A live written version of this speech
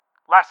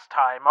Last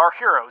time, our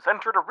heroes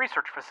entered a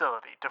research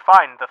facility to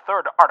find the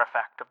third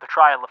artifact of the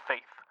Trial of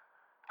Faith.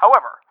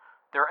 However,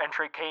 their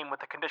entry came with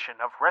the condition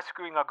of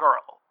rescuing a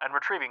girl and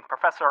retrieving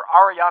Professor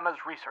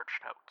Ariana's research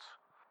notes.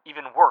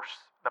 Even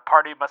worse, the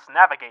party must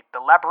navigate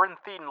the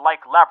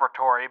labyrinthine-like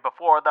laboratory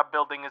before the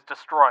building is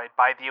destroyed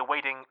by the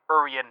awaiting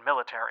Urian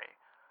military.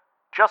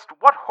 Just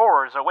what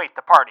horrors await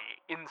the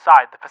party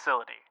inside the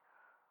facility?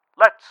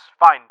 Let's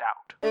find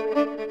out.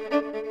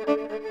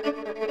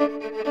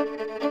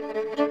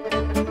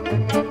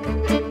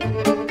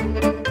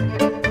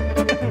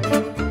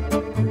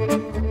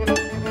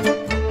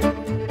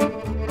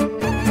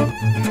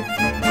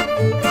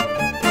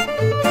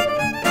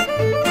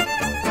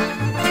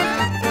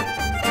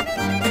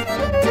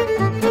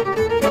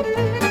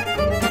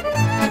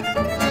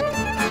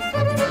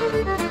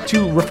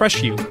 To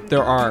refresh you,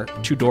 there are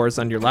 2 doors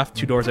on your left,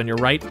 2 doors on your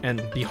right, and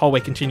the hallway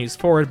continues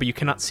forward, but you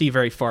cannot see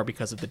very far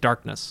because of the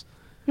darkness.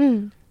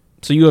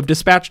 So you have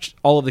dispatched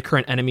all of the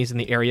current enemies in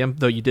the area,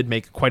 though you did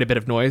make quite a bit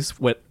of noise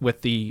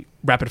with the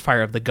rapid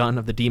fire of the gun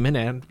of the demon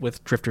and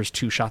with Drifter's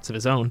 2 shots of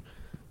his own.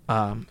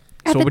 So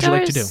what would you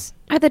like to do?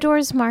 Are the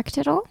doors marked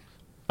at all?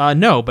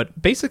 No,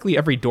 but basically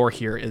every door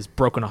here is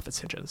broken off its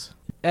hinges.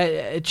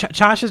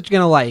 Josh is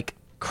going to,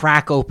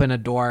 crack open a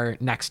door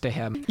next to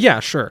him.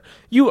 Yeah, sure.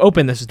 You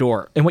open this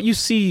door, and what you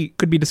see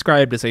could be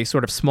described as a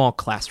sort of small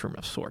classroom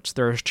of sorts.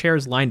 There are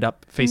chairs lined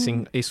up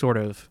facing a sort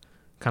of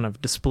kind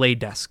of display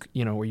desk,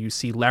 where you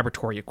see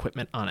laboratory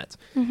equipment on it.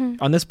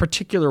 On this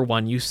particular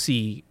one, you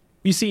see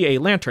a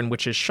lantern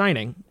which is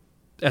shining,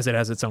 as it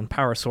has its own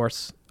power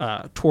source,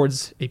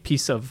 towards a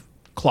piece of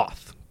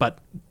cloth, but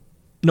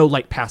no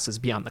light passes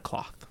beyond the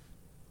cloth.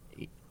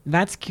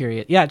 That's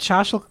curious. Yeah,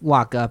 Josh will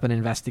walk up and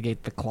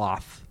investigate the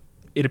cloth.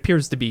 It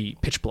appears to be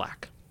pitch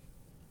black.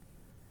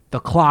 The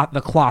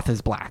cloth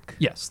is black.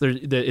 Yes,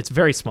 it's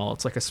very small.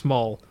 It's like a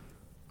small,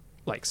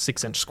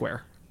 6-inch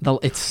square.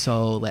 It's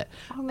so lit.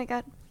 Oh my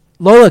god.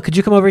 Lola, could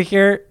you come over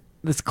here?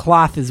 This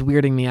cloth is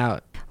weirding me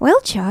out.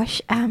 Well,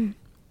 Josh, I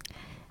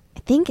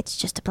think it's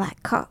just a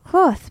black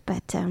cloth,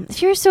 but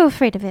if you're so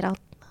afraid of it,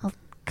 I'll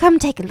come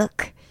take a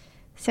look.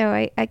 So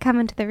I come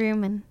into the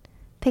room and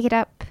pick it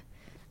up.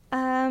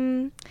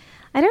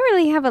 I don't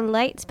really have a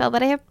light spell,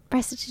 but I have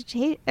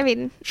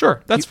prestidigitation.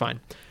 Sure, that's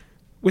fine.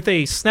 With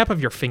a snap of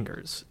your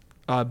fingers,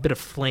 a bit of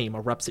flame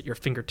erupts at your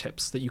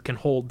fingertips that you can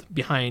hold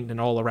behind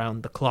and all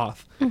around the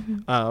cloth.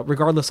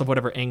 Regardless of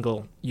whatever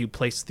angle you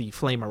place the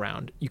flame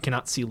around, you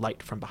cannot see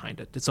light from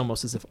behind it. It's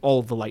almost as if all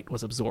of the light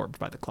was absorbed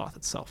by the cloth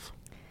itself.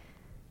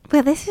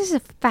 Well, this is a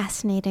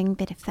fascinating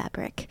bit of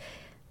fabric.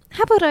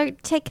 How about I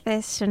take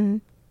this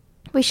and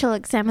we shall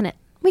examine it.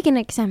 We can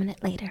examine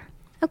it later,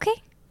 okay?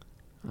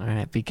 All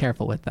right, be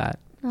careful with that.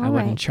 All I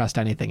wouldn't right. trust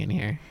anything in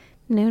here.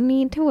 No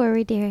need to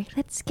worry, dear.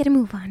 Let's get a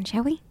move on,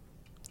 shall we?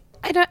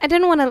 I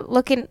don't want to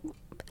look in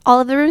all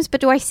of the rooms, but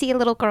do I see a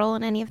little girl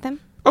in any of them?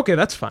 Okay,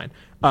 that's fine.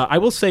 I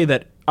will say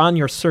that on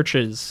your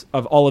searches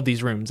of all of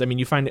these rooms,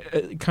 you find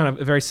kind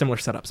of very similar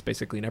setups,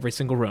 basically, in every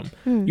single room.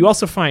 You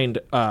also find,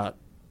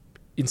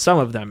 in some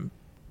of them,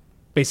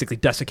 basically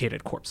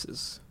desiccated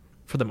corpses,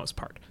 for the most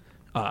part.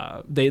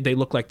 They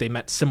look like they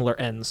met similar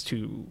ends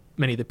to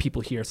many of the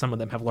people here. Some of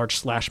them have large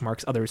slash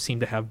marks. Others seem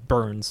to have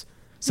burns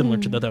similar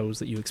to those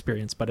that you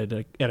experienced, but at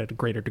a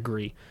greater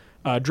degree.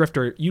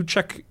 Drifter, you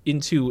check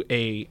into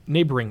a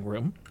neighboring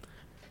room.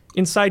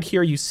 Inside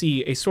here, you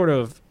see a sort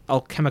of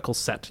alchemical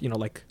set,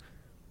 like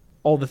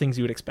all the things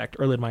you would expect,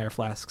 Erlenmeyer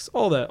flasks,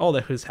 all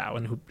the who's how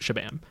and who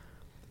shabam.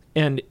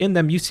 And in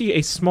them, you see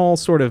a small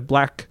sort of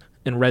black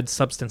and red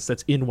substance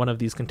that's in one of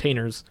these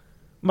containers,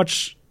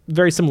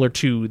 very similar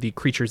to the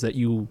creatures that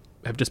you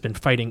have just been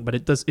fighting, but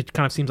it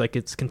kind of seems like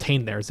it's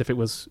contained there as if it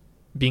was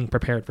being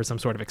prepared for some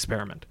sort of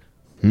experiment.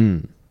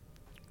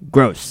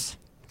 Gross.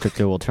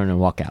 Drifter will turn and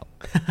walk out.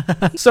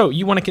 So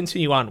you want to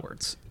continue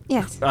onwards.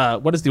 Yes.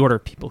 What is the order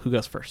of people? Who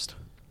goes first?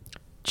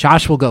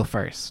 Josh will go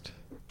first.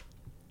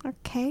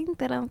 Okay,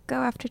 then I'll go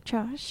after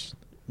Josh.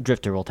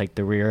 Drifter will take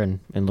the rear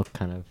and look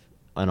kind of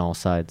on all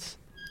sides.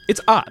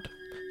 It's odd.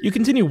 You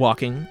continue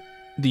walking,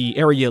 the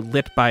area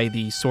lit by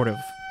the sort of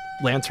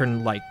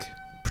lantern-like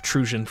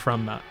protrusion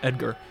from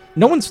Edgar.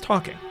 No one's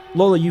talking.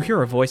 Lola, you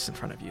hear a voice in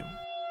front of you.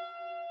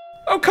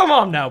 Oh, come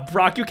on now,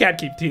 Brock. You can't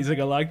keep teasing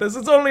her like this.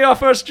 It's only our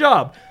first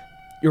job.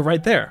 You're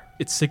right there.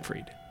 It's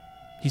Siegfried.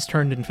 He's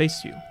turned and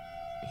faced you.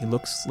 He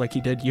looks like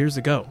he did years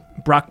ago.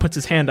 Brock puts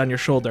his hand on your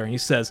shoulder and he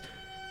says,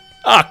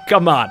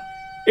 come on.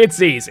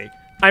 It's easy.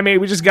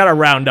 We just gotta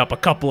round up a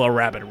couple of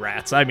rabid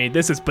rats.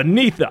 This is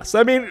beneath us.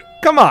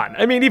 Come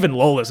on. Even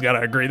Lola's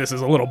gotta agree this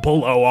is a little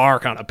below our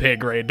kind of pay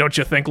grade, don't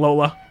you think,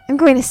 Lola? I'm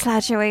going to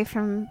slouch away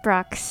from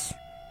Brock's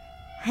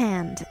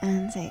hand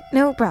and say,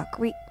 no, Brock,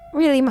 we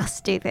really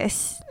must do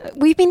this.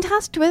 We've been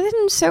tasked with it,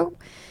 and so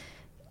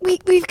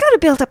we've got to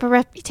build up a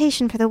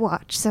reputation for the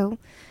watch, so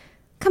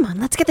come on,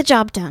 let's get the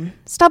job done.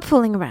 Stop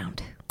fooling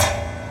around.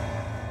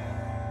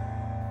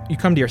 You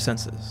come to your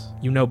senses.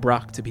 You know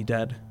Brock to be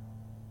dead,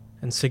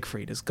 and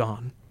Siegfried is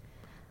gone.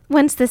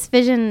 Once this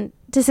vision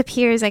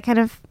disappears, I kind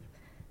of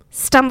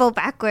stumble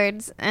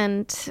backwards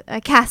and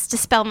cast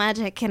Dispel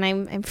Magic, and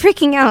I'm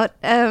freaking out.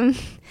 I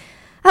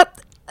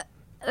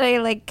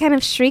like kind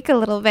of shriek a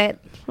little bit,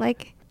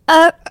 like,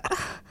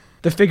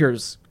 The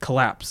figures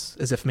collapse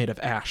as if made of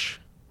ash.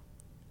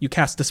 You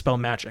cast Dispel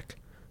Magic.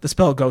 The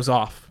spell goes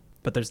off,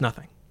 but there's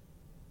nothing.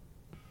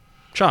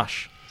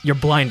 Josh, you're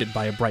blinded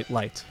by a bright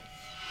light.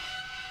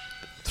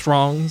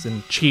 Throngs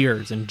and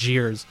cheers and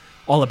jeers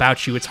all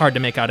about you. It's hard to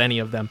make out any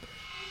of them.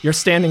 You're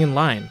standing in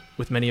line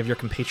with many of your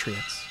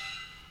compatriots.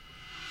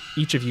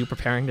 Each of you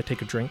preparing to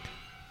take a drink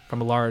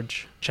from a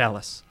large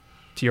chalice.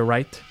 To your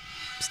right,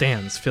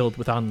 stands filled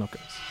with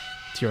onlookers.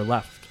 To your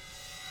left,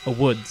 a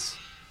woods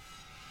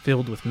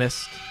filled with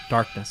mist,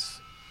 darkness.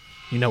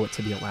 You know it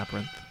to be a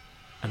labyrinth,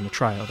 and the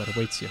trial that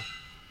awaits you.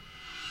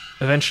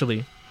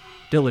 Eventually,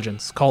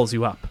 Diligence calls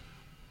you up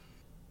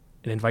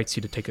and invites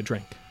you to take a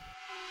drink.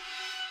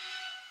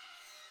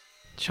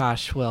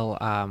 Josh will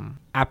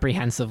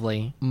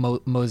apprehensively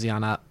mosey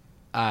on up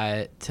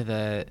to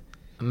the,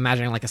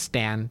 imagining like a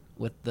stand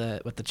with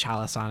the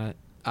chalice on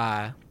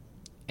it,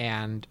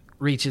 and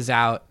reaches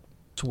out,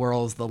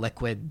 swirls the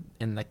liquid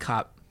in the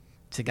cup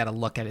to get a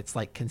look at its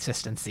like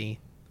consistency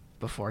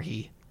before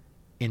he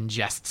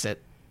ingests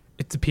it.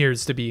 It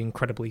appears to be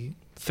incredibly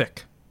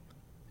thick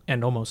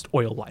and almost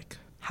oil-like,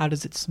 How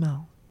does it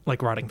smell?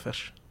 like rotting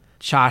fish.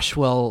 Josh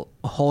will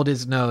hold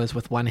his nose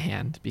with one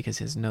hand because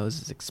his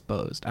nose is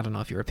exposed. I don't know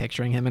if you were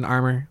picturing him in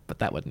armor, but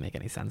that wouldn't make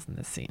any sense in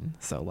this scene.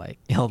 So like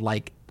he'll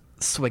like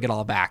swig it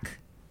all back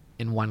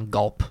in one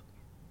gulp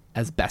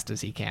as best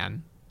as he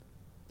can.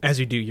 As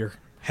you do, your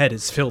head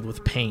is filled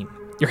with pain.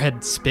 Your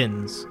head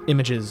spins.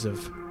 Images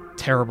of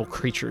terrible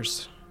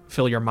creatures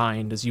fill your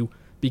mind as you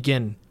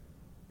begin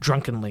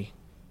drunkenly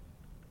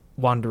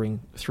wandering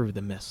through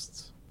the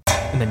mists.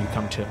 And then you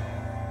come to.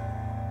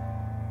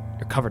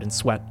 You're covered in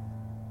sweat.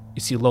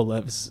 You see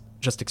Lola has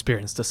just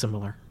experienced a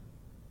similar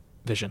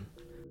vision.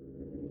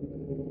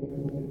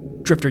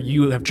 Drifter,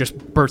 you have just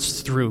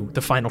burst through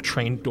the final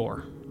train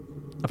door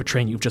of a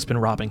train you've just been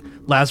robbing.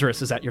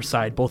 Lazarus is at your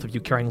side, both of you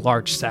carrying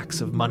large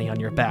sacks of money on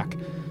your back.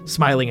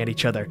 Smiling at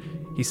each other,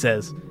 he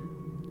says,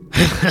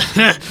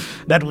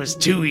 That was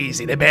too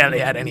easy. They barely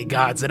had any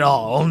guards at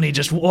all. Only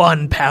just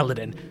one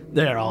paladin.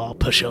 They're all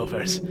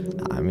pushovers.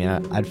 I mean,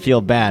 I'd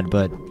feel bad,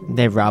 but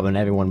they're robbing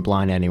everyone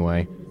blind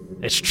anyway.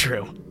 It's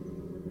true.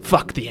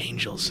 Fuck the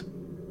angels.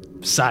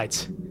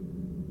 Besides,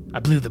 I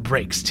blew the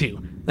brakes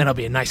too. That'll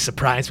be a nice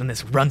surprise when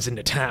this runs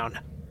into town.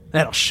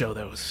 That'll show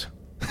those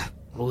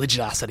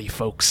religiosity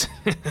folks.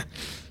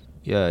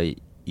 Yeah,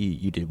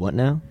 you did what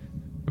now?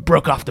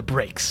 Broke off the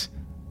brakes.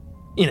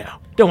 You know,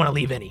 don't want to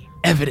leave any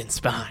evidence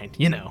behind,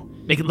 you know.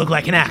 Make it look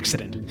like an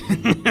accident.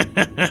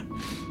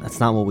 That's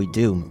not what we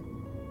do.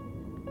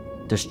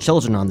 There's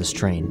children on this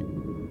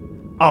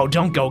train. Oh,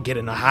 don't go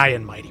getting a high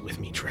and mighty with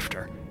me,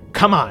 Drifter.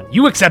 Come on,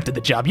 you accepted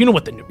the job. You knew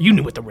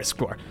what the risks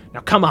were.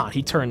 Now come on.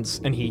 he turns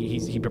and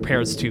he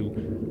prepares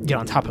to get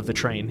on top of the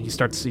train. He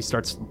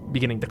starts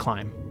beginning to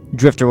climb.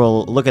 Drifter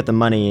will look at the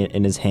money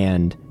in his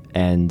hand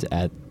and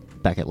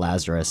back at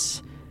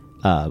Lazarus,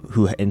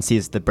 and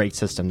sees the brake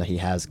system that he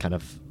has kind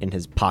of in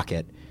his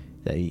pocket,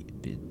 that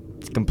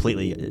it's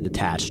completely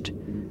detached,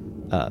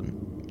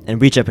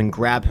 and reach up and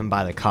grab him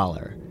by the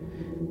collar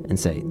and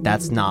say,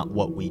 "That's not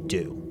what we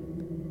do."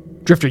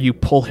 Drifter, you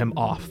pull him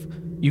off.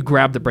 You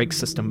grab the brake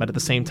system, but at the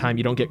same time,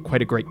 you don't get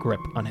quite a great grip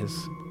on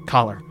his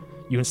collar.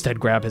 You instead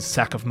grab his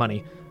sack of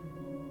money.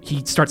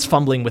 He starts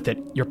fumbling with it.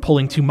 You're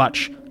pulling too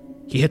much.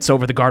 He hits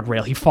over the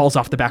guardrail. He falls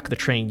off the back of the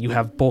train. You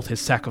have both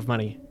his sack of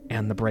money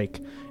and the brake,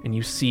 and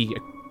you see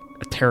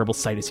a terrible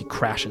sight as he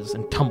crashes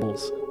and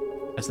tumbles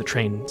as the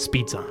train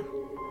speeds on.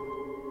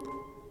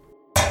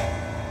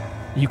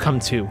 You come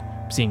to,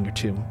 seeing your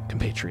two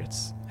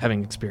compatriots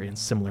having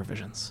experienced similar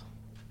visions.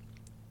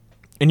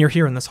 And you're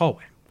here in this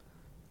hallway.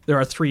 There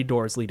are 3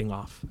 doors leading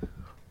off.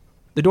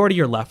 The door to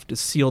your left is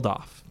sealed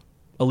off.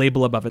 A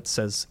label above it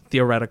says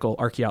Theoretical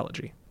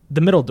Archaeology.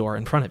 The middle door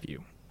in front of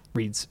you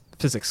reads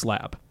Physics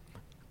Lab.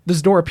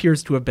 This door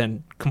appears to have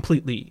been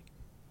completely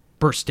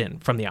burst in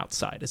from the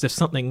outside, as if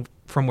something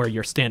from where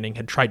you're standing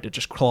had tried to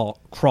just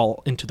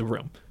crawl into the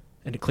room,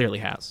 and it clearly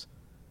has.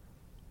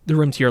 The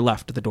room to your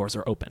left, the doors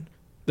are open.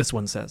 This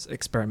one says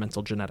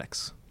Experimental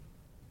Genetics.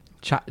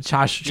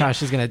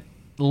 Josh is gonna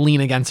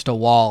lean against a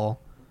wall,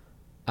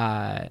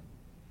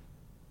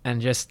 and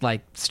just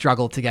like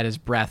struggle to get his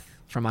breath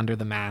from under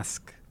the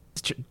mask.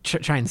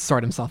 Try and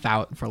sort himself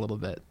out for a little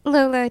bit.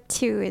 Lola,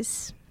 too,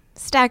 is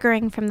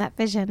staggering from that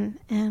vision,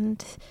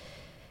 and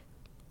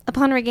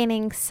upon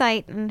regaining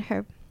sight and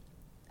her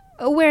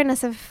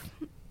awareness of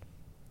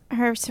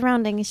her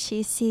surroundings,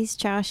 she sees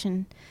Josh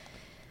and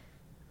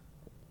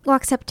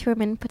walks up to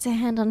him and puts a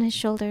hand on his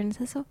shoulder and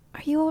says, "Oh,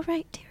 are you all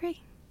right,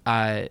 dearie?"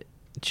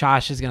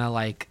 Josh is gonna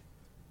like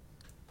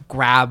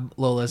grab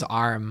Lola's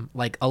arm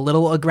like a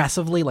little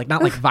aggressively, like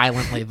not like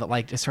violently, but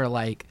like just sort of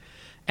like,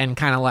 and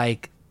kind of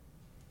like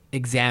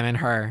examine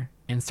her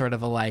in sort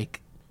of a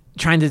like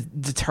trying to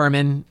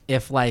determine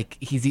if like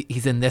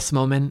he's in this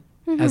moment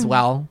as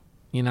well,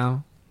 you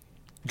know.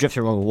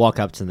 Drifter will walk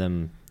up to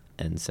them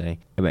and say,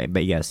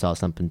 "But you guys saw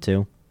something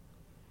too."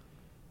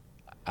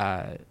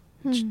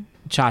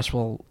 Josh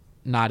will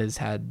nod his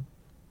head.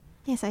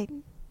 Yes, I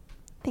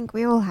think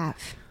we all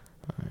have.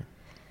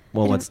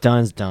 Well, what's done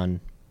is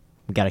done.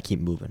 We got to keep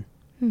moving.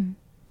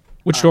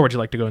 Which door would you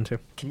like to go into?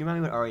 Can you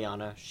remind me what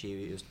Ariana?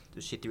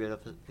 Was she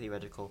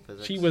theoretical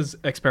physics? She was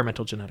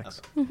experimental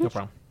genetics. No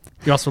problem.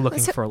 You're also looking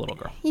So- for a little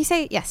girl. You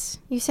say yes.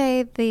 You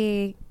say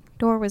the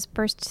door was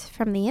burst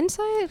from the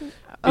inside,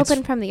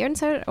 open from the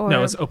inside, or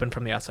No, it's open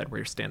from the outside where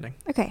you're standing,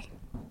 okay.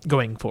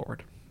 going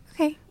forward.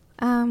 Okay.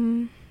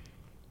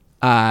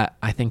 I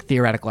think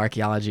theoretical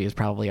archaeology is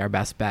probably our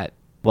best bet.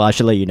 Well, I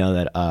should let you know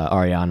that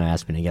Ariana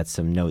asked me to get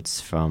some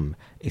notes from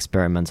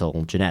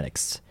experimental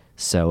genetics.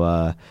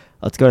 So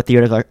let's go to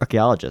theoretical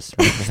archaeologist.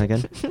 Right? Is that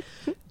good?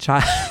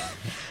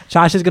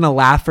 Josh is gonna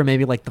laugh for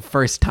maybe like the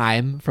first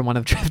time from one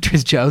of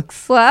Drifter's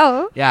jokes.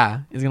 Whoa.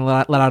 Yeah, he's gonna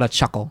let out a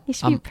chuckle. You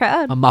should be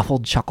proud. A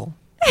muffled chuckle.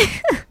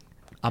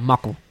 A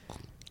muckle.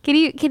 Can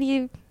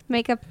you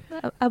make up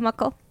a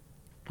muckle?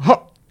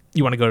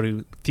 You want to go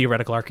to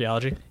theoretical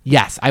archaeology?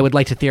 Yes, I would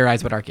like to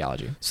theorize about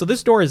archaeology. So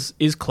this door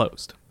is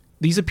closed.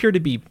 These appear to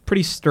be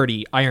pretty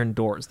sturdy iron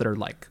doors that are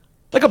like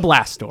a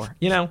blast door,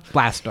 you know?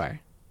 Blast door.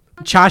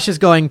 Josh is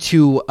going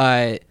to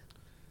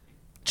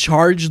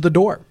charge the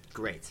door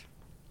Great.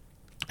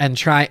 and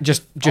try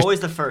just Always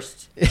the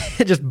first.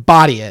 just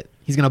body it.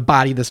 He's gonna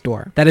body this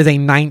door. That is a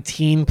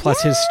 19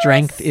 plus his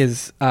strength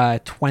is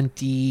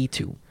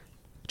 22.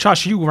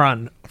 Josh, you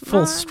run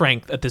full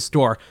strength at this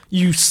door.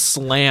 You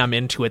slam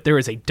into it. There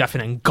is a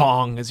deafening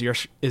gong as your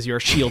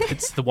shield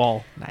hits the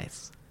wall.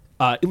 Nice.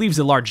 It leaves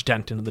a large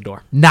dent into the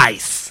door.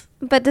 Nice.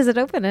 But does it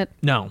open it?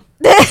 No,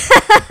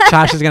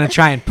 Josh is gonna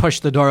try and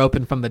push the door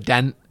open from the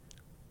dent.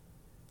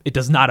 it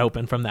does not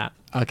open from that.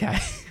 Okay.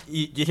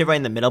 You hit right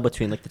in the middle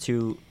between like the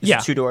two Yeah.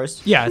 two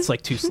doors. Yeah, it's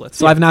like two slits.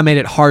 So I've now made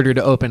it harder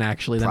to open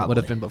actually than it would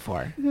have Probably. been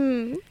before.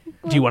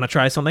 Do you want to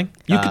try something?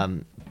 You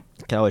could,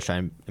 Can always try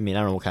and. I mean, I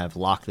don't know what kind of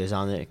lock there's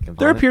on it.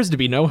 there appears to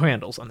be no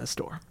handles on this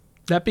door.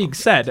 That being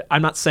said,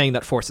 I'm not saying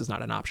that force is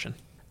not an option.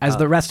 As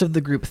the rest of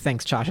the group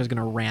thinks Josh is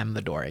gonna ram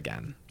the door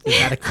again. Is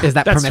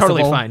that That's permissible?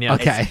 totally fine, yeah.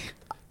 Okay.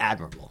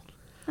 admirable.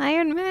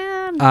 Iron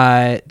Man.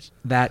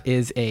 That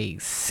is a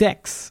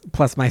 6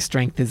 plus my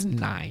strength is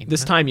 9.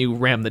 This time you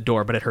ram the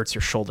door, but it hurts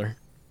your shoulder.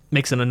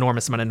 Makes an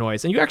enormous amount of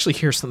noise, and you actually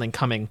hear something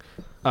coming.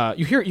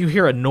 You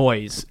hear a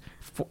noise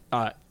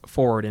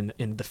forward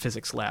in the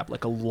physics lab,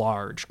 like a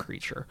large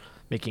creature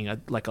making a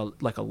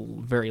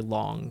very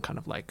long kind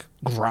of like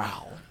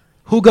growl.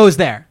 Who goes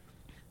there?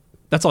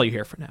 That's all you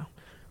hear for now.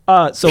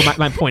 So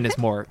my point is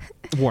more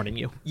warning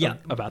you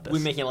about this. We're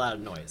making a lot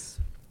of noise.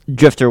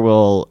 Drifter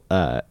will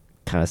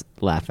kind of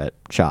laugh at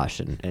Josh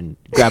and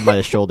grab by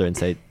the shoulder and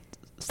say,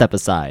 "Step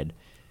aside."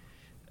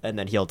 And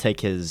then he'll take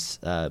his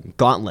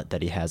gauntlet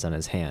that he has on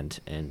his hand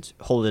and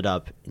hold it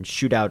up and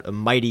shoot out a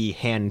mighty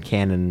hand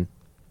cannon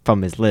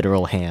from his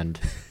literal hand.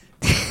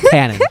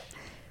 Cannon.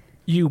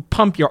 You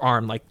pump your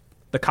arm like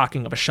the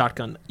cocking of a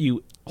shotgun.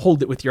 You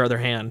hold it with your other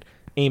hand,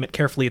 aim it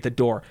carefully at the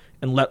door,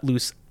 and let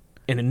loose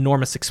an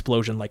enormous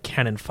explosion like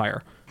cannon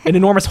fire. An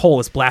enormous hole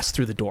is blasted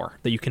through the door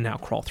that you can now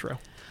crawl through.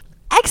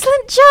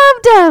 Excellent job,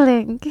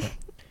 darling.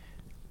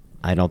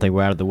 I don't think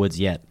we're out of the woods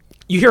yet.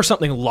 You hear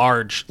something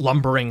large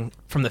lumbering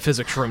from the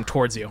physics room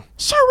towards you.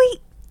 Shall we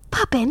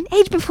pop in?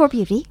 Age before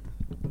beauty.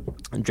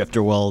 And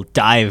Drifter will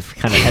dive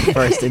kind of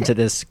headfirst into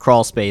this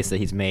crawl space that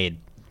he's made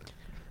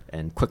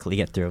and quickly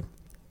get through.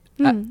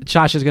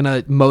 Josh is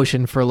gonna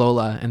motion for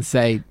Lola and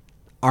say,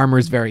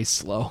 "Armor's very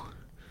slow."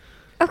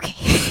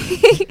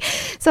 Okay.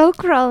 So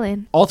crawl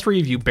in. All three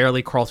of you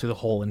barely crawl through the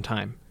hole in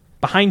time.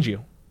 Behind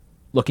you,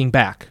 looking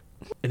back,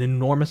 an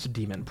enormous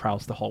demon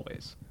prowls the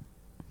hallways.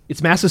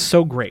 Its mass is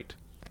so great,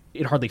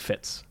 it hardly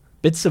fits.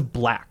 Bits of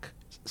black,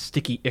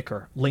 sticky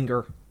ichor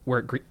linger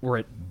where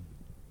it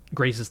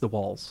grazes the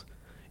walls.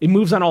 It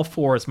moves on all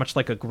fours, much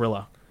like a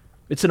gorilla.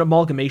 It's an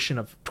amalgamation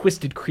of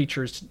twisted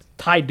creatures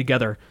tied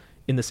together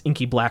in this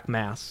inky black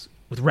mass,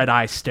 with red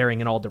eyes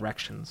staring in all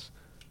directions.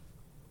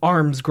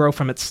 Arms grow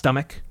from its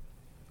stomach,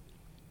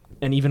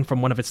 and even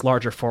from one of its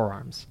larger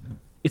forearms.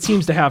 It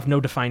seems to have no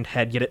defined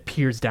head, yet it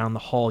peers down the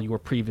hall you were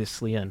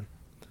previously in.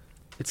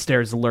 It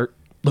stares alert,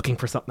 looking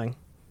for something,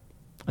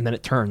 and then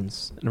it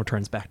turns and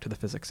returns back to the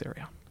physics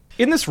area.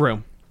 In this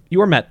room,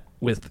 you are met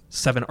with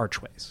 7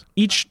 archways.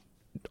 Each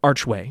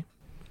archway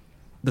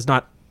does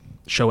not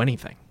show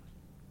anything.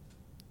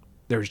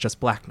 There is just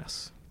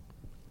blackness,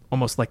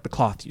 almost like the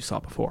cloth you saw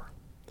before.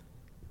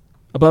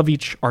 Above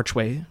each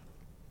archway,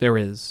 there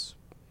is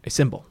a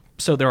symbol.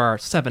 So there are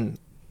 7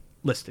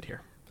 listed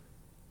here.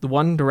 The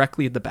one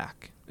directly at the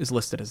back is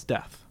listed as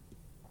death.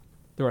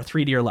 There are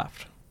 3 to your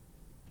left.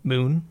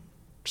 Moon,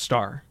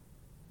 star,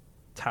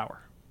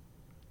 tower.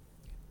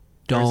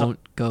 Don't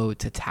go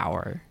to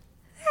tower.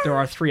 There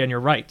are 3 on your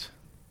right.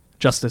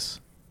 Justice,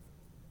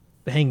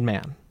 the hanged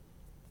man,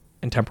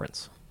 and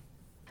temperance.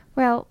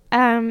 Well,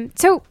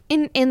 so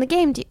in the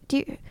game,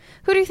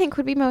 who do you think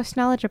would be most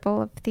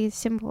knowledgeable of these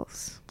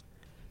symbols?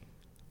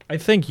 I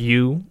think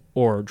you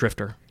or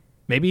Drifter.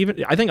 Maybe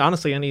even, I think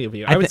honestly any of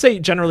you. I would say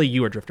generally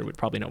you or Drifter would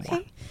probably know more.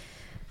 Okay.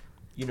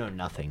 You know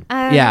nothing.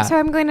 Yeah. So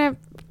I'm going to,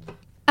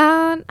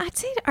 I'd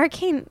say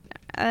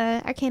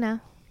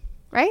Arcana,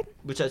 right?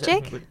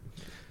 Jake?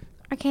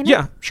 Arcana?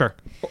 Yeah, sure.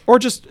 Or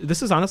just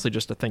this is honestly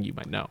just a thing you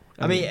might know.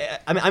 I'm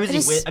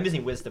just-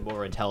 using wisdom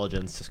over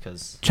intelligence just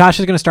because Josh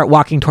is going to start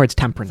walking towards it's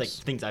temperance. like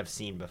things I've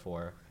seen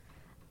before.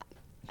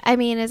 I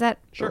mean, is that,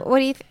 Sure. what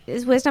do you,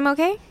 is wisdom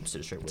okay?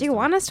 Just straight Do you wisdom.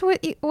 want us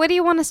to, what do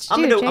you want us to do,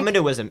 I'm Jake? gonna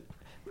do wisdom.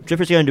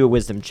 Drifter's gonna do a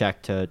wisdom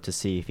check to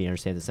see if he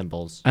understands the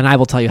symbols. And I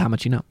will tell you how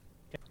much you know.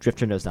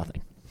 Drifter knows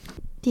nothing.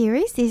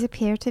 Theories, these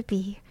appear to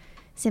be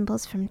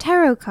symbols from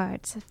tarot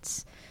cards.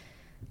 It's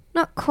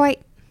not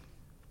quite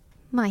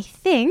my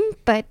thing,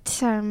 but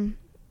it's an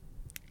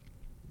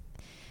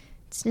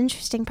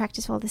interesting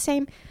practice all the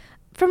same.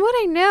 From what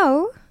I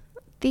know,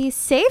 the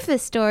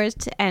safest doors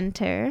to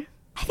enter,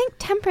 I think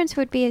Temperance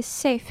would be a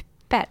safe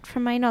bet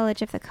from my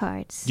knowledge of the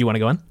cards. Do you want to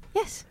go in?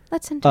 Yes,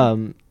 let's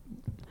enter.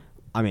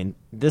 I mean,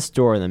 this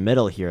door in the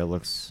middle here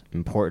looks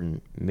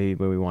important. Maybe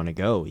where we want to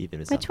go, even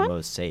if it's Which not one? the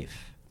most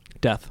safe.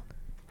 Death.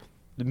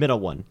 The middle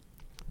one.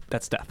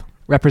 That's death.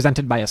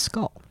 Represented by a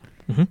skull,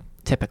 Mm-hmm.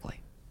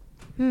 typically.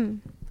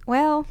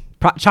 Well,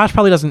 Josh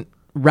probably doesn't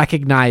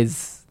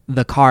recognize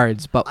the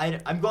cards, but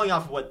I'm going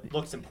off of what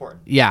looks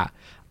important. yeah.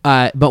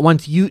 But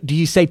once do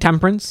you say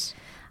temperance?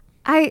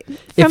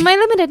 from my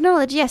limited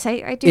knowledge, yes,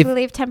 I do if-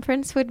 believe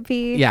Temperance would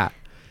be Yeah.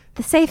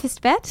 the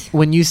safest bet.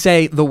 When you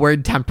say the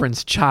word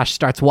temperance, Josh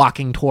starts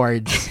walking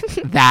towards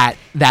that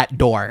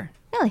door.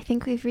 Well, I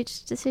think we've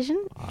reached a decision.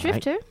 All right,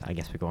 Drifter, I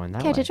guess we're going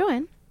that care way. to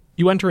join?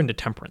 You enter into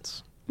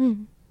Temperance.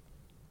 Hmm.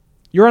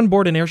 You're on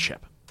board an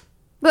airship.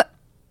 But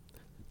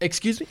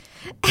Excuse me?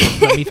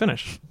 Let me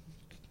finish.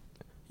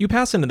 You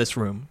pass into this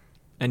room,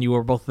 and you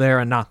are both there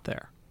and not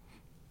there.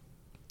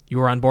 You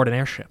are on board an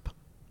airship.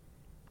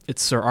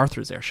 It's Sir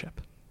Arthur's airship.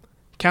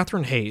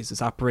 Catherine Hayes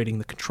is operating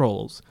the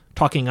controls,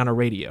 talking on a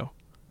radio.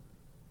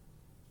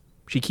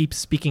 She keeps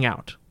speaking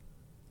out,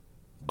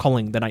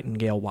 calling the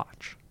Nightingale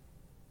Watch.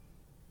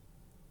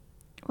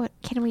 what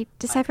can we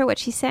decipher what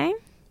she's saying?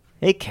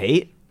 Hey,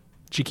 Kate.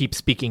 She keeps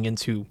speaking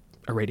into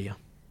a radio,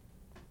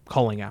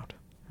 calling out.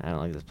 I don't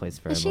like this place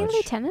very Is she much. a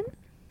lieutenant?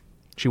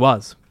 She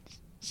was.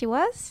 She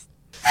was?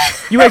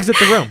 You exit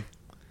the room.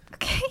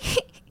 Okay.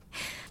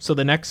 So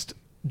the next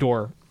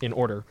door in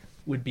order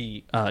would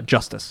be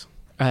Justice.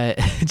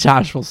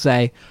 Josh will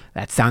say,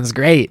 "That sounds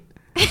great,"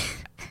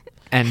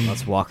 and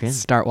Let's walk in.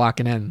 start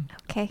walking in.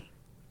 Okay.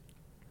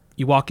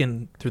 You walk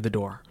in through the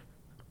door.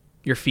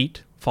 Your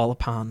feet fall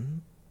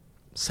upon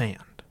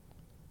sand.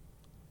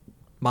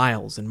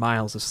 Miles and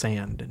miles of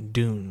sand and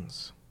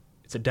dunes.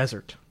 It's a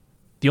desert.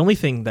 The only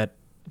thing that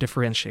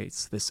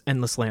differentiates this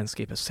endless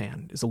landscape of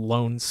sand is a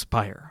lone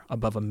spire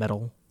above a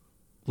metal,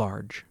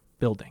 large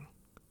building.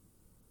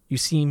 You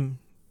seem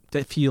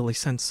to feel a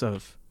sense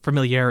of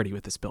familiarity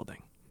with this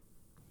building.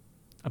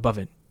 Above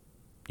it,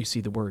 you see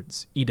the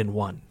words Eden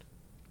 1.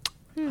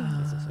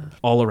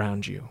 All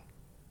around you,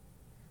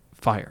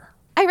 fire.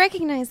 I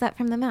recognize that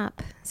from the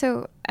map.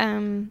 So,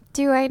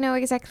 do I know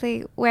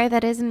exactly where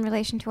that is in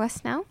relation to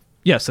us now?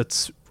 Yes,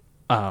 it's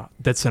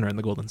dead center in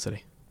the Golden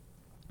City.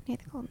 Near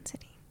the Golden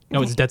City.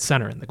 No, it's Okay. dead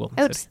center in the Golden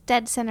Oh, City. it's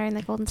dead center in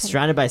the Golden City.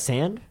 Surrounded by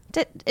sand?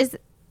 Is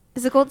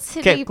the Golden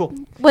City... Okay, cool.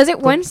 Was it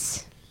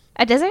once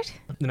a desert?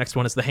 The next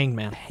one is the Hanged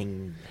Man.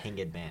 Hanged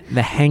man.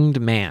 The Hanged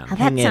Man. Oh, that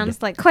Hanged.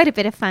 sounds like quite a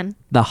bit of fun.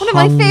 The One of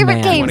my Hung favorite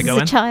Man. games Wanna as go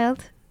a in?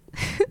 child.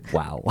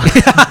 Wow.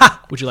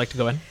 Would you like to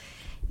go in?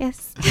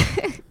 Yes.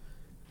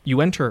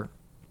 You enter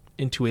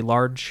into a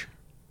large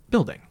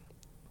building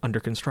under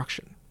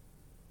construction.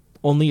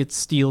 Only its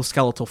steel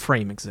skeletal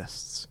frame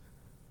exists.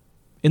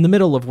 In the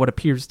middle of what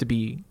appears to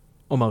be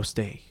almost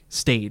a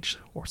stage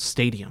or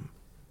stadium,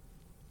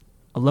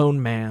 a lone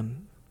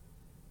man,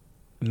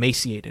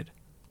 emaciated,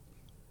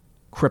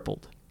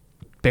 crippled,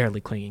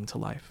 barely clinging to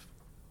life.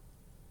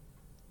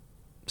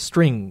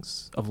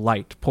 Strings of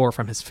light pour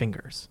from his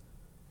fingers,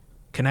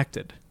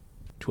 connected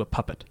to a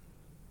puppet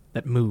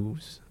that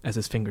moves as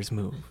his fingers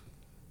move.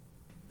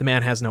 The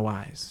man has no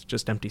eyes,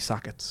 just empty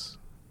sockets.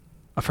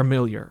 A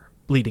familiar,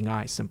 bleeding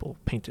eye symbol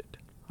painted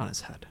on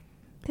his head.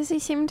 Does he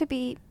seem to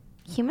be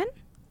human?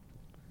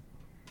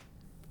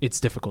 It's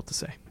difficult to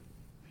say.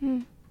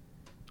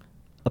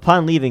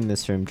 Upon leaving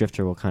this room,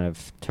 Drifter will kind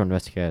of turn to the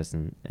rest of you guys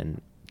and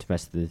to the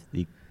rest of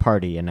the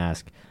party and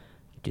ask,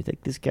 do you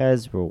think these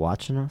guys were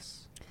watching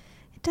us?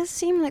 It does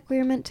seem like we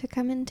were meant to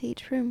come into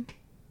each room.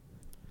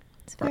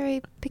 It's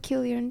very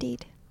peculiar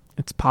indeed.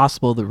 It's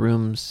possible the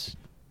rooms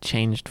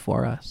changed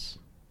for us.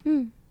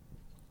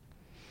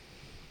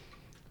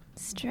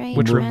 Strange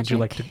Which room magic. would you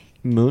like to...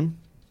 Moon?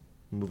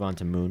 Move on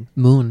to Moon.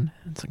 Moon.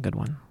 That's a good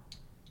one.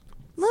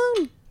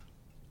 Moon!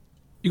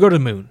 You go to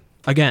the moon.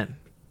 Again,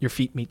 your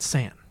feet meet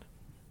sand.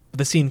 But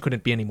the scene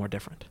couldn't be any more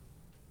different.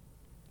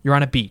 You're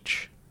on a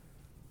beach,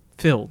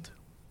 filled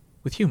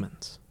with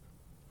humans.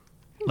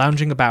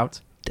 Lounging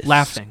about,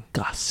 laughing.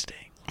 Disgusting.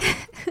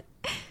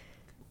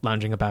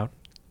 Lounging about,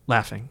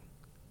 laughing.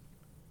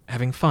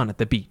 Having fun at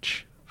the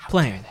beach.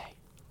 Playing.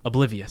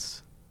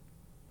 Oblivious.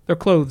 Their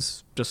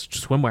clothes just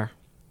swimwear.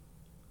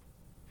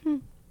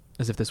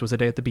 As if this was a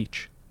day at the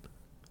beach.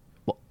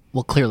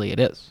 Well, clearly it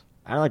is.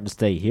 I'd like to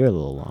stay here a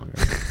little longer.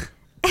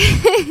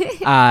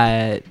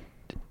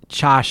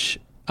 Chosh,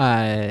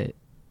 Do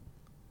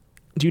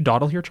you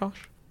dawdle here,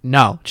 Josh?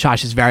 no,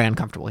 Chosh is very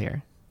uncomfortable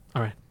here.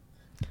 All right.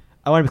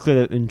 I want to be clear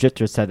that when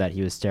Drifter said that,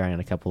 he was staring at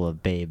a couple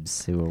of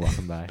babes who were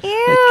walking by.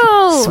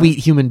 Ew. Sweet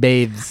human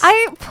babes.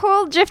 I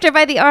pulled Drifter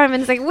by the arm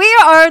and was like, "We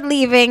are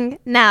leaving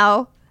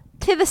now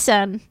to the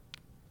sun.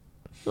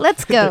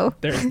 Let's go."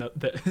 There's no.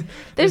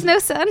 There's no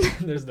sun.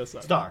 There's no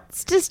sun. Star.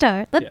 It's to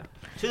start. Let Yeah.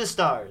 To the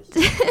stars.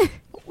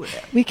 we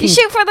You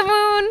shoot for the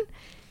moon.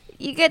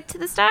 You get to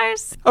the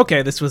stars.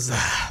 Okay, this was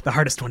the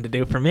hardest one to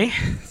do for me.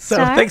 So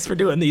Star? thanks for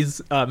doing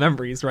these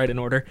memories right in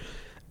order.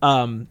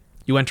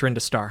 You enter into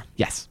Star.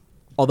 Yes.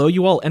 Although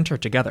you all enter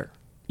together,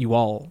 you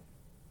all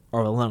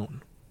are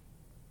alone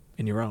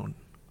in your own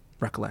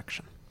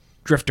recollection.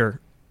 Drifter,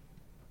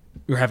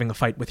 you're having a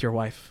fight with your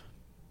wife.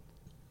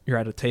 You're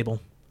at a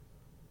table.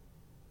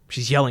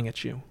 She's yelling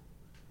at you.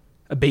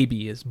 A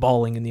baby is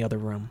bawling in the other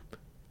room.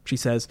 She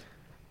says,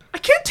 "I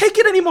can't take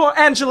it anymore,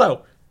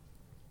 Angelo!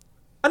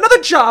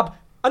 Another job!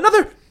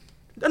 Another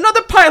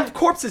pile of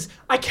corpses!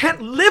 I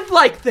can't live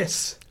like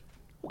this!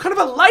 What kind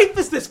of a life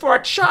is this for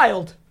a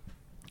child?"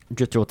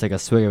 Drifter will take a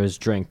swig of his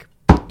drink.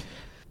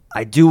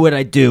 I do what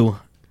I do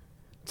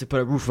to put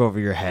a roof over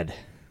your head.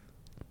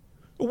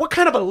 What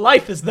kind of a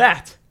life is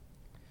that?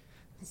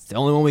 It's the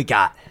only one we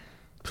got.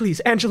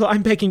 Please, Angelo,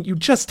 I'm begging you,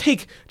 just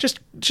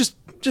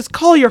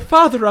call your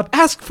father up,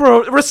 ask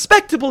for a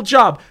respectable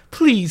job.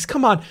 Please,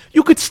 come on,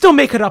 you could still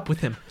make it up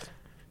with him.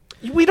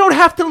 We don't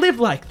have to live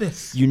like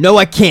this. You know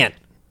I can't.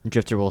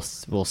 Drifter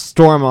will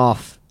storm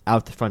off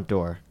out the front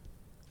door.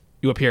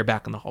 You appear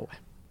back in the hallway.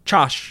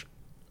 Chosh,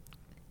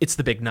 it's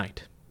the big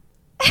night.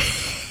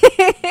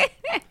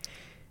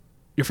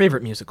 Your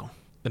favorite musical,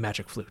 The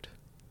Magic Flute.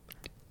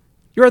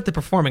 You're at the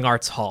Performing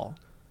Arts Hall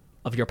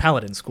of your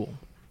Paladin School.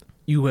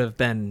 You have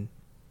been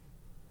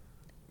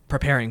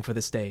preparing for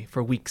this day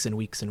for weeks and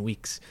weeks and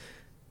weeks.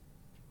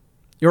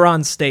 You're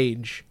on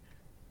stage.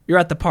 You're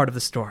at the part of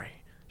the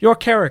story. Your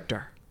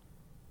character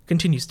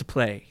continues to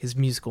play his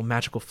musical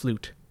magical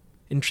flute,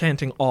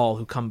 enchanting all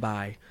who come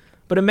by.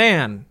 But a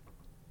man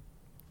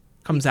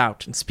comes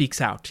out and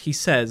speaks out. He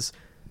says,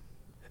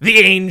 "The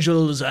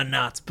angels are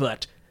not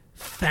but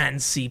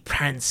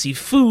fancy-prancy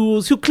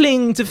fools who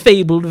cling to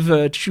fabled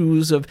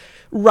virtues of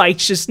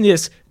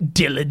righteousness,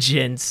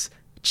 diligence,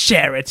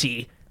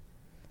 charity,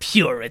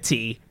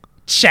 purity,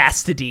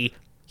 chastity."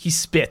 He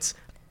spits.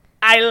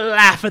 "I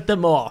laugh at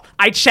them all.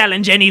 I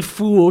challenge any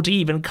fool to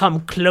even come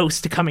close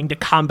to coming to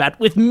combat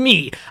with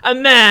me, a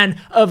man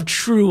of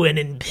true and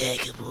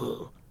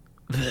impeccable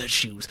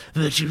virtues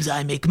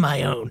I make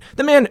my own."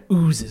 The man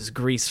oozes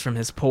grease from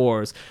his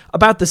pores.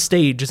 About the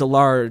stage is a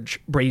large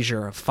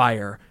brazier of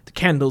fire. The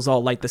candles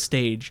all light the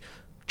stage.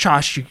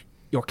 Chosh,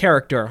 your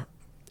character,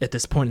 at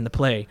this point in the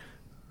play,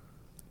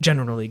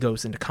 generally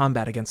goes into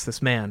combat against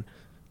this man.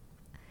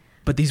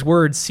 But these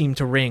words seem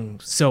to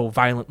ring so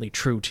violently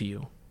true to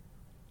you.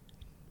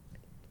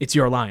 It's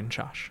your line,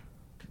 Chosh.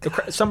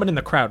 Someone in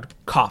the crowd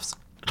coughs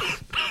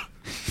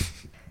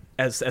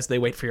as they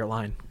wait for your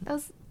line.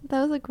 That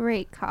was a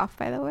great cough,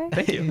 by the way.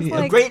 Thank you. It was A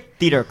like- great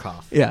theater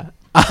cough. Yeah.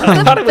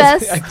 I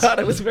best. thought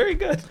it was very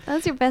good. That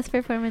was your best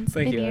performance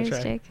Thank in you, I years,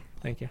 tried. Jake.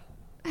 Thank you.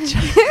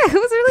 It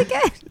was really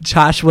good.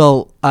 Josh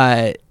will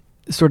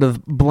sort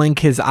of blink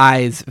his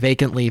eyes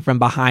vacantly from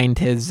behind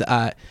his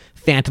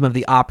Phantom of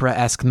the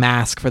Opera-esque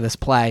mask for this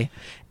play.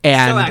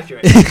 And So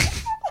accurate.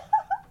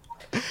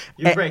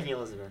 You're breaking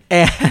Elizabeth.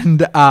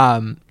 And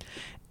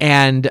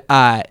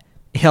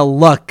he'll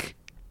look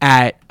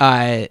at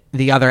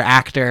the other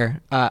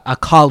actor, a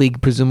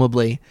colleague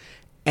presumably,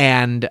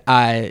 and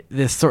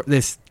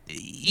this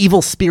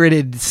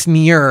evil-spirited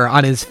sneer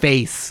on his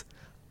face.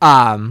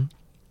 And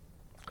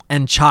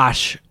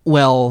Chosh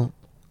will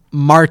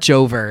march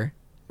over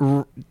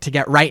to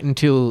get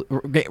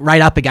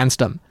right up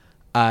against him,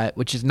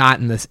 which is not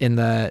in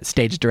the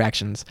stage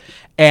directions.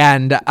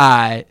 And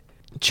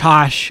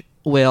Chosh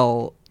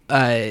will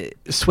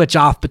switch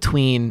off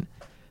between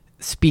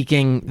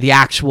speaking the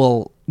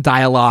actual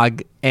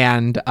dialogue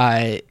and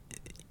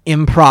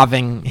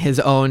improving his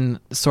own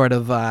sort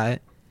of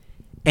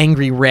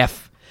angry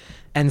riff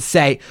and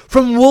say,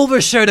 "From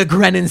Wolvershire to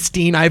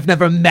Grenenstein, I've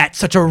never met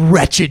such a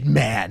wretched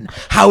man.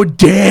 How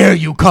dare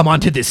you come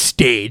onto this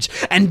stage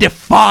and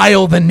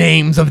defile the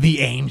names of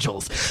the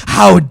angels?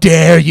 How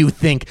dare you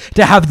think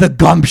to have the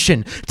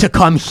gumption to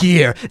come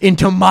here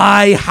into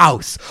my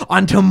house,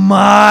 onto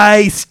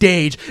my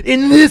stage,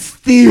 in this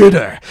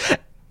theater?"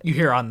 You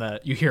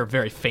hear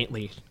very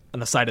faintly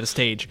on the side of the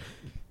stage,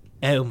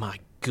 "Oh my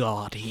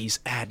God, he's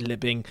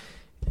ad-libbing.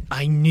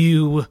 I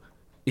knew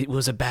it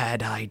was a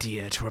bad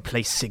idea to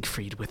replace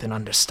Siegfried with an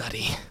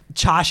understudy."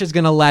 Chosh is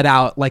going to let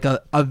out like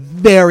a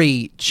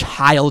very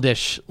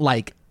childish,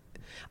 like,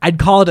 I'd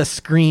call it a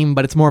scream,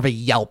 but it's more of a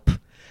yelp,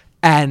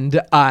 and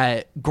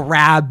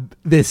grab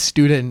this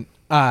student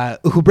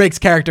who breaks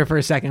character for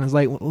a second and is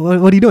like,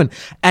 what are you doing?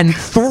 And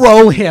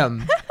throw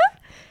him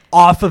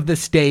off of the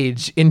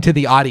stage into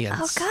the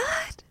audience. Oh,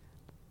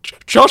 God.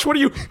 Josh, what are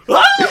you?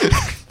 Ah!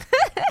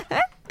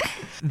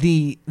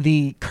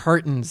 The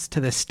curtains to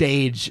the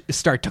stage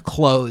start to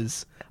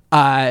close,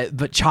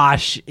 but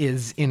Chosh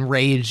is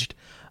enraged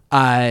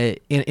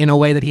in a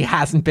way that he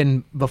hasn't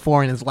been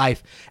before in his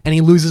life, and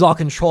he loses all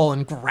control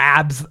and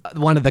grabs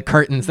one of the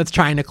curtains that's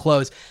trying to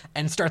close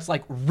and starts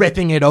like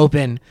ripping it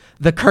open.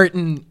 The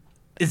curtain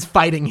is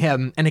fighting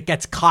him, and it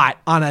gets caught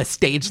on a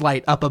stage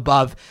light up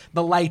above.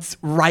 The light's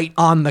right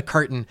on the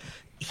curtain.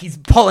 He's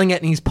pulling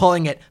it and he's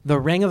pulling it. The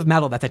ring of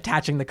metal that's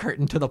attaching the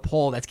curtain to the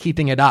pole that's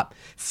keeping it up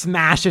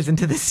smashes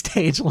into the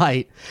stage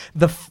light.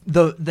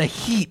 The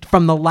heat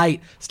from the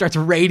light starts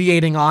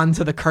radiating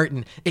onto the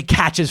curtain. It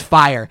catches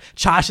fire.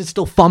 Chosh is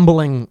still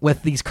fumbling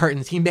with these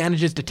curtains. He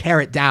manages to tear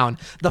it down.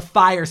 The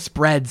fire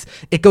spreads.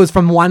 It goes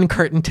from one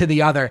curtain to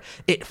the other.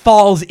 It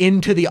falls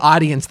into the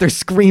audience. They're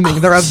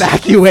screaming. They're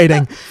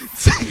evacuating.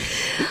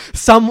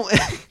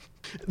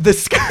 The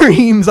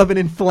screams of an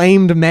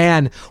inflamed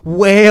man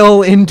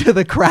wail into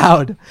the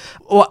crowd.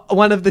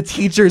 One of the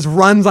teachers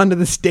runs onto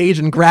the stage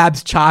and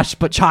grabs Chosh,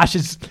 but Chosh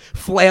is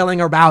flailing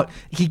about.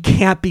 He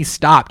can't be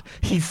stopped.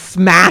 He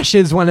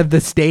smashes one of the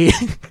stage.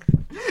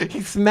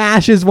 He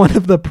smashes one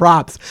of the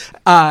props.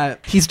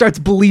 He starts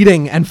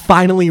bleeding and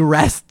finally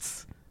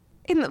rests.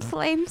 In the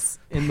flames.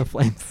 In the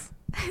flames.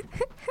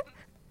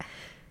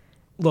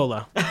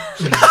 Lola.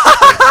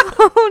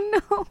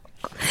 Oh no.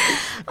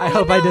 I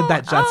hope I did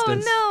that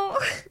justice. Oh no.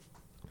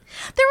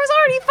 There was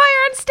already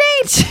fire on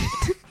stage.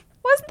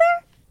 Wasn't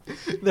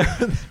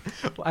there?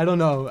 I don't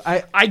know.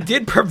 I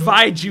did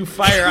provide you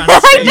fire on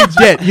stage.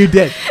 You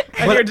did.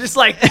 And you're just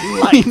like,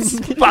 lights.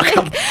 Fuck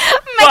them.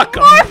 Make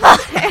more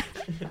fire.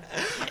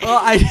 Well,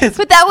 I just...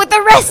 Put that with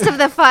the rest of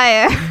the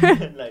fire.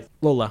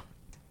 Lola,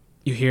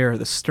 you hear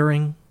the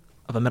stirring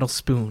of a metal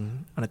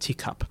spoon on a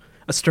teacup,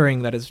 a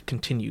stirring that has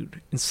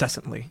continued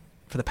incessantly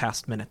for the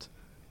past minute.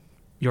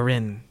 You're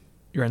in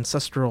your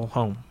ancestral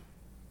home,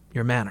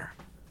 your manor,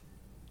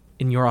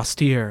 in your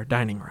austere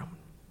dining room,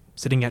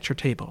 sitting at your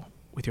table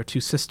with your two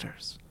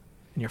sisters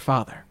and your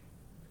father.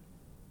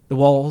 The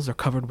walls are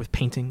covered with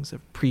paintings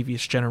of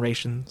previous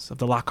generations of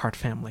the Lockhart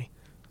family,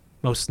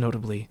 most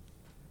notably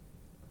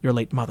your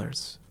late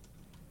mother's,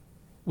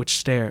 which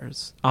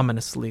stares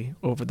ominously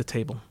over the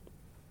table.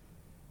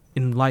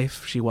 In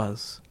life she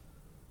was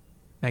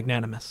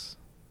magnanimous,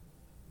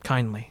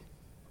 kindly,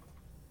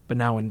 but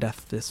now in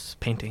death this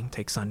painting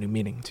takes on new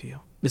meaning to you.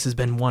 This has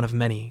been one of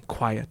many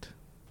quiet,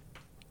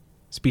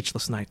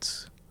 speechless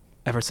nights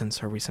ever since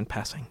her recent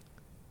passing.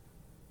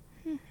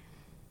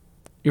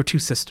 Your two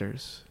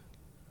sisters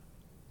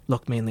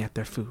look mainly at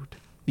their food.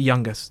 The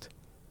youngest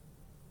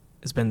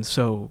has been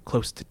so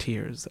close to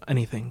tears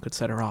anything could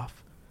set her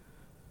off.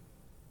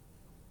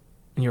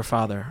 And your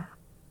father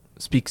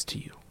speaks to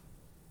you,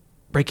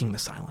 breaking the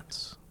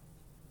silence,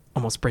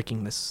 almost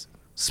breaking this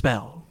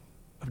spell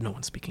of no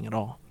one speaking at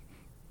all.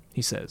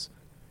 He says,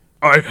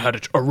 I had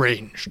it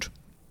arranged,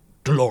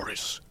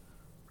 Dolores,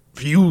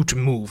 for you to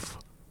move.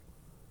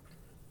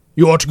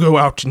 You are to go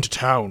out into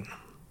town,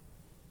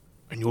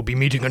 and you'll be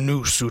meeting a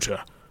new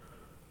suitor.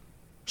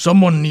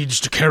 Someone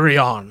needs to carry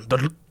on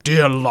the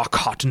dear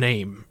Lockhart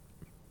name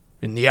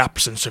in the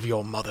absence of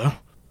your mother.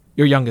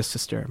 Your youngest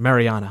sister,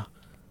 Mariana,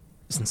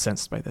 is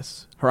incensed by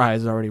this, her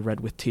eyes already red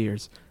with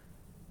tears.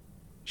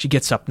 She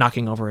gets up,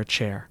 knocking over a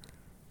chair.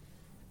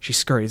 She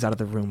scurries out of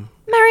the room.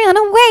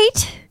 Mariana,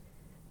 wait!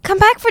 Come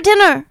back for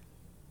dinner!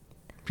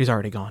 She's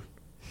already gone.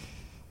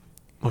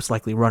 Most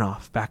likely run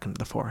off back into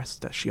the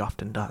forest, as she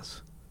often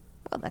does.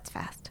 Well, that's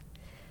fast.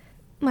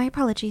 My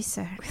apologies,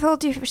 sir. With all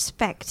due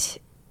respect,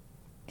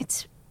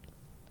 it's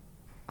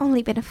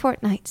only been a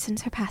fortnight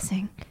since her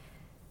passing.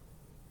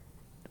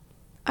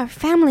 Our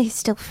family is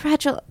still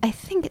fragile. I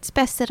think it's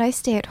best that I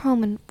stay at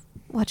home and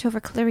watch over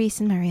Clarice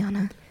and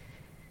Mariana.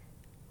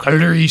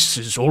 Clarice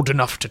is old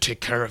enough to take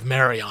care of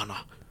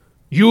Mariana.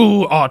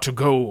 You are to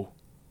go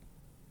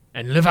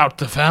and live out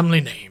the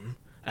family name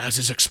as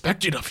is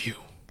expected of you.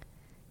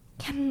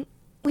 Can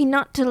we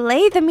not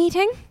delay the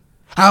meeting?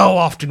 How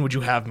often would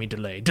you have me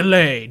delay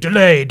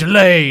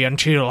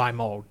until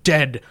I'm all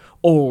dead,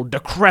 old,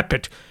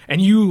 decrepit,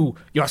 and you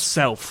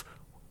yourself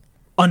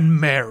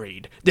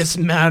unmarried, this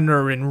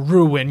manor in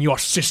ruin, your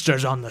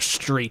sisters on the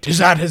street? Is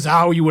that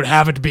how you would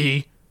have it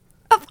be?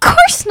 Of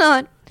course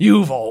not!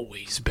 You've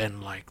always been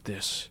like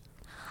this.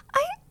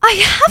 I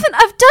haven't.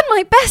 I've done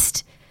my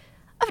best.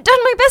 I've done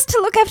my best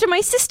to look after my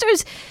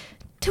sisters,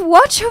 to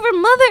watch over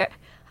Mother.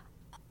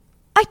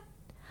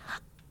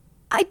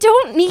 I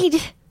don't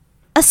need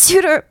a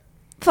suitor,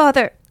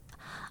 Father.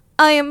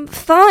 I am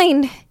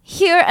fine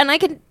here, and I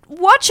can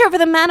watch over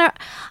the manor.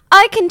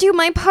 I can do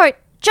my part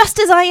just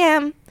as I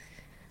am,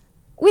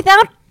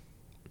 without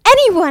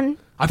anyone.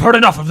 I've heard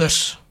enough of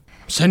this.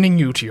 I'm sending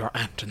you to your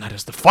aunt, and that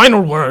is the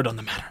final word on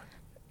the matter.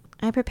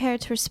 I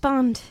prepared to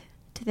respond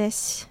to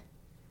this,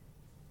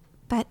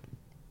 but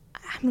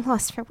I'm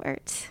lost for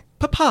words.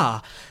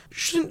 Papa,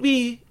 shouldn't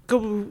we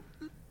go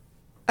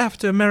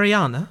after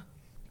Mariana?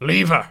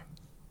 Leave her.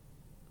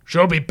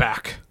 She'll be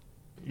back.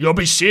 You'll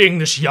be seeing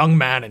this young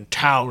man in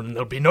town, and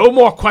there'll be no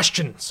more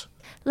questions.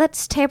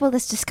 Let's table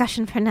this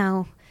discussion for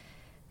now.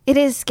 It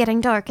is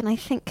getting dark, and I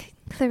think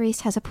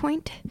Clarice has a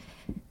point.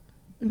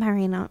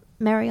 Mariana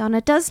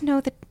does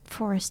know the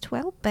forest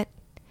well, but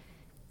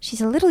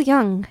she's a little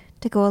young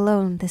to go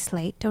alone this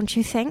late, don't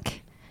you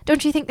think?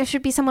 Don't you think there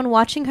should be someone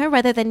watching her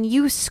rather than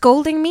you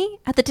scolding me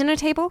at the dinner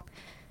table?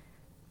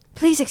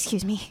 Please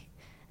excuse me.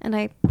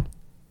 And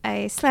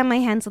I slam my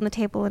hands on the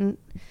table and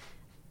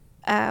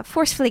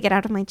forcefully get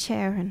out of my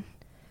chair and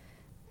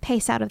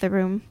pace out of the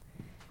room.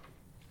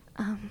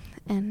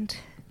 And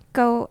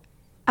go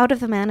out of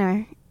the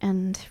manor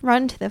and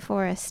run to the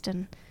forest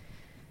and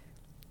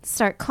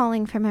start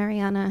calling for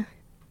Mariana.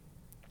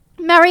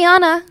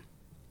 Mariana!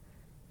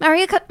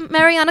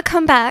 Mariana,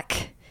 come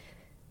back.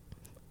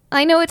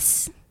 I know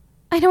it's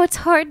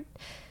hard.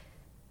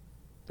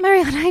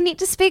 Mariana, I need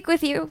to speak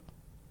with you.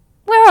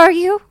 Where are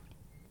you?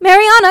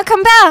 Mariana,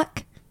 come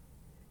back!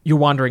 You're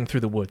wandering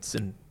through the woods,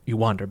 and you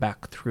wander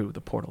back through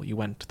the portal you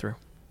went through.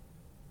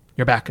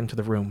 You're back into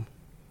the room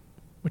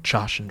with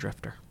Josh and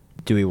Drifter.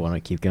 Do we want to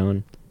keep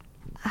going?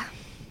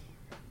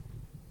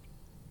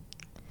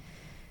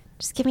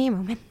 Just give me a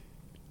moment.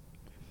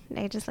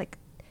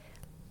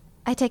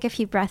 I take a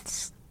few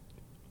breaths,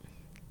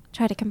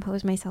 try to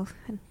compose myself,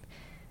 and...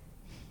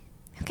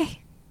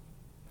 Okay.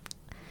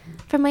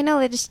 From my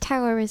knowledge,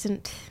 Tower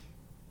isn't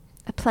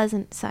a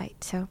pleasant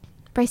sight, so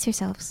brace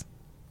yourselves.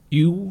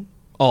 You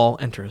all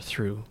enter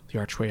through the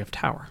archway of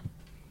Tower.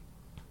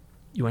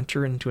 You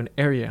enter into an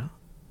area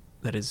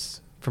that is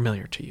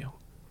familiar to you.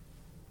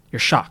 You're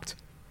shocked.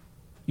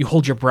 You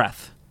hold your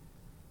breath.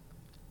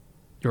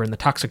 You're in the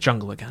toxic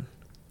jungle again.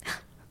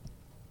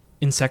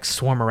 Insects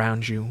swarm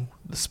around you.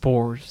 The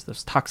spores,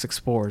 those toxic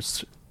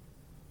spores,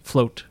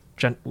 float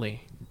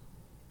gently,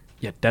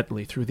 yet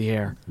deadly through the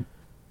air.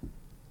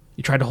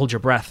 You try to hold your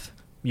breath.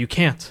 You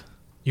can't.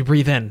 You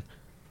breathe in.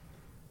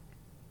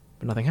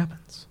 But nothing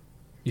happens.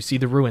 You see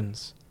the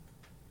ruins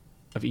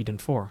of Eden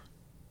 4.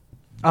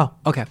 Oh,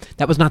 okay.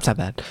 That was not so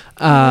bad. It's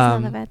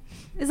not that bad.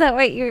 Is that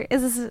what you're...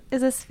 Is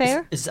this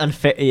fair? It's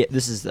unfair. Yeah,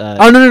 this is.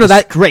 Oh no!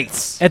 That's great.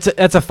 It's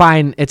a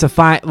fine.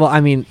 Well, I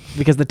mean,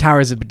 because the tower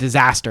is a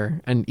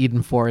disaster, and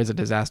Eden 4 is a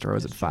disaster, or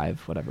is it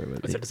 5? Whatever it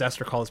would be. It's a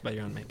disaster caused by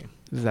your own making.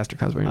 Disaster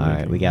caused by your All own right,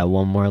 making. we got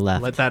one more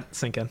left. Let that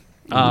sink in.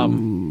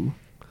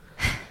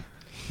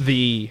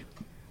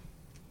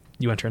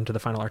 You enter into the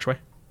final archway.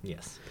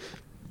 Yes.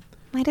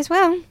 Might as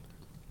well.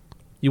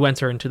 You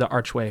enter into the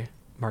archway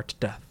marked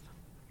death.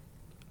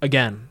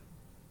 Again,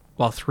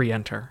 while 3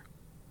 enter,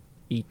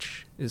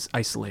 each is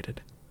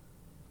isolated,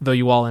 though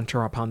you all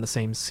enter upon the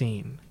same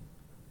scene.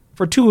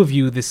 For 2 of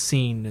you, this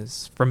scene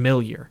is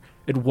familiar,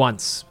 at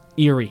once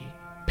eerie,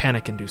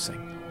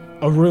 panic-inducing.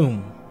 A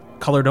room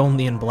colored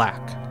only in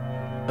black,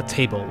 a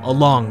table, a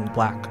long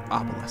black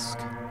obelisk.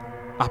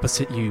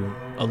 Opposite you,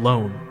 a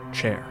lone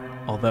chair,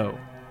 although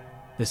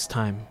this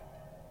time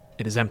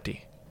it is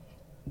empty.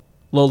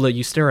 Lola,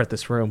 you stare at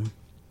this room.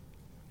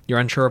 You're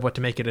unsure of what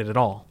to make of it at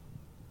all.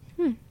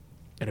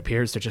 It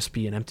appears to just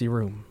be an empty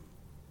room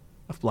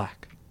of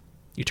black.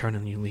 You turn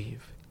and you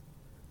leave.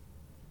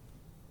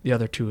 The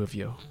other 2 of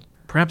you,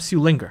 perhaps you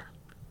linger.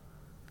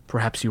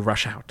 Perhaps you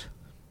rush out.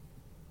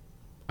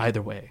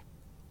 Either way,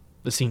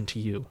 the scene to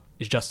you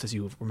is just as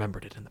you have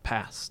remembered it in the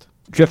past.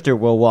 Drifter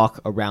will walk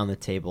around the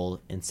table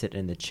and sit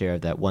in the chair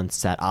that once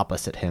sat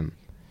opposite him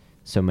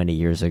so many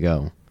years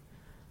ago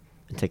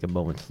and take a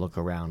moment to look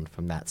around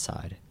from that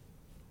side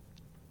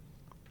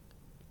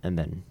and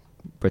then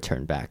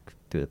return back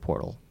through the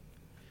portal.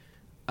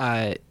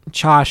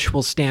 Chosh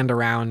will stand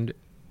around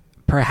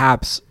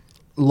perhaps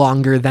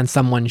longer than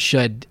someone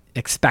should,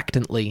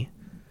 expectantly,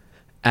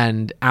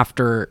 and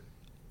after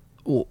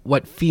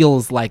what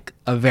feels like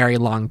a very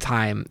long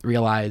time,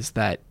 realize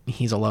that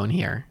he's alone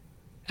here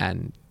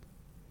and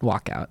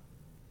walk out.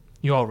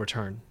 You all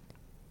return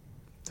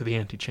to the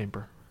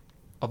antechamber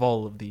of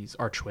all of these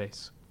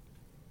archways,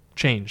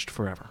 changed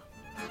forever.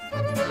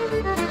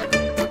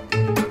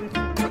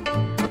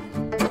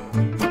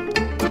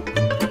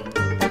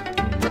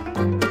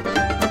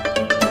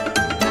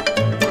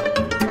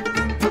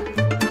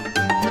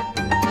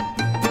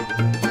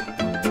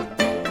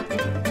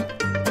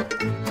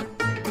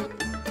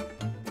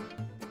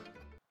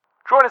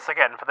 Join us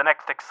again for the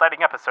next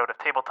exciting episode of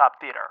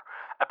Tabletop Theater,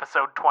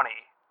 Episode 20,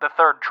 The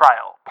Third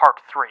Trial, Part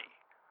 3.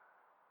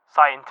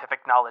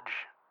 Scientific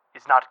knowledge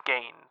is not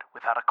gained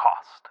without a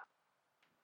cost.